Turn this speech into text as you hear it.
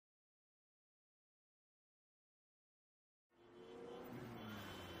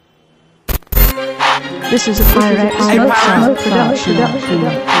This is a Pyrex Smoke Sound production.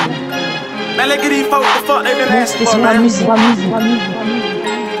 Man, let's get these folks the fuck they been asking for, man. Let's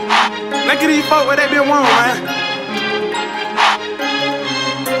get these folks what they been wanting, man.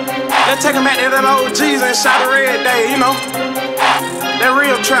 Let's take them back to that old G's and shot a red day, you know. That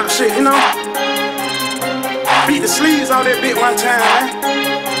real trap shit, you know. Beat the sleeves off that bit one time, man.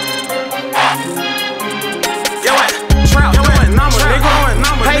 Yo, what? Trap doing numbers, nigga.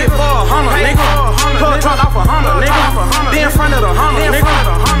 Paid for a Hummer, nigga. Plug dropped off a Hummer, nigga. Then in front of the Hummer, nigga.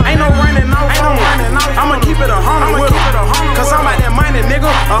 Ain't no running, no phone. I'ma keep it a Hummer with it. Cause I'm about that money, nigga.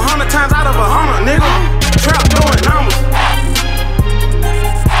 100 times out of a Hummer, nigga. Trap doing numbers.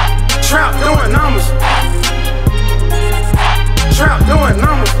 Trap doing numbers. Trap doing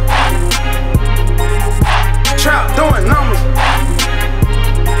numbers. Trap doing numbers.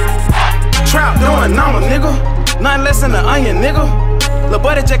 Trap doing numbers, nigga. Nothing less than an onion, nigga. Lil'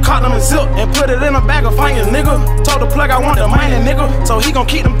 buddy just caught them and zip and put it in a bag of onions, nigga. Told the plug I want the money, nigga. So he gon'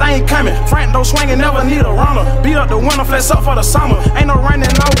 keep them things coming. Front door swinging, never need a runner. Beat up the winter, flex up for the summer. Ain't no running,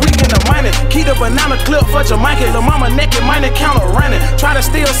 no week in the money. Keep the banana clip for your monkey. Lil' mama naked, money counter running. Try to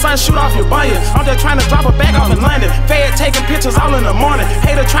steal sun, shoot off your bunion. I'm just trying to drop a bag off in London. Fed taking pictures all in the morning.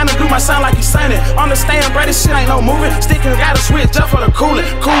 Hater trying to do my son like he's sunny. Understand, bro, this shit ain't no moving. Sticking, gotta switch up for the cooling.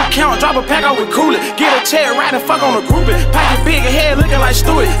 Cool count, drop a pack off with cooling. Get a chair right and fuck on the grouping. Pocket big head looking like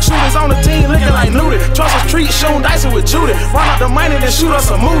Stewie. Shooters on the team looking like Nudie. Trust us treat, shooting dice with Judy. Run up the money, then shoot us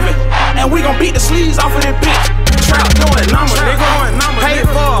a movie. And we gon' beat the sleeves off of this bitch. Trap doing numbers, nigga. Paid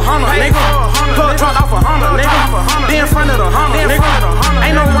for a Hummer, nigga. Plug dropped off a Hummer, nigga. Then in front of the Hummer, nigga.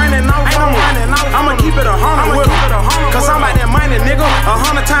 Ain't no running, no phone. I'ma keep it a Hummer with it. Cause I'm about that money, nigga.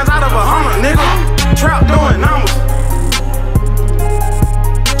 100 times out of a Hummer, nigga. Trap doing numbers.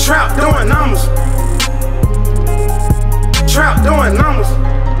 Trap doing numbers. Trap doing numbers.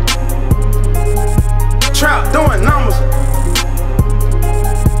 Trap doing numbers.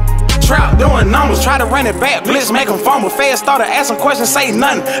 Trap doing numbers. Try to run it back, blitz, make them fumble. Feds started asking questions, say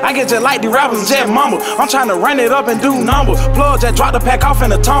nothing. I get just like the rappers, just mumble. I'm trying to run it up and do numbers. Plug just dropped the pack off in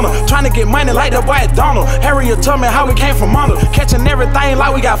the tunnel. Trying to get money like the boy at Donald. Harriet told me how we came from under. Catching everything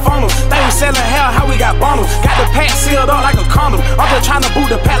like we got funnels. They was selling hell, how we got bundles. Got the pack sealed up like a condom. I'm just trying to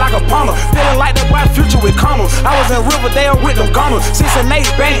boot the pack like a punter. Feeling like the boy Future with condoms. I was in Riverdale with them gunners. 6 and 8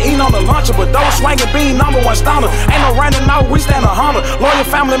 bang, eating on the luncher. But those swinging being #1 stunner. Ain't no running out, we stand 100. Loyal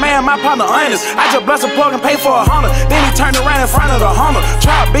family man, my partner honest. I just bless a plug and pay for a Honda. Then he turned around in front of the Honda.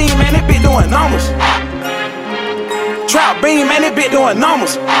 Trap beam, man, it bitch doing numbers. Trap beam, man, it bitch doing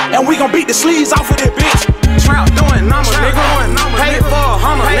numbers. And we gon' beat the sleeves off of this bitch. Trap doing numbers, nigga. Paid for a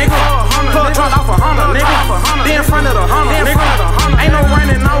Hummer, nigga. Plug dropped off a Hummer, nigga. Then in front of the Hummer, nigga. Ain't no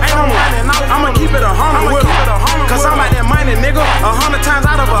running, no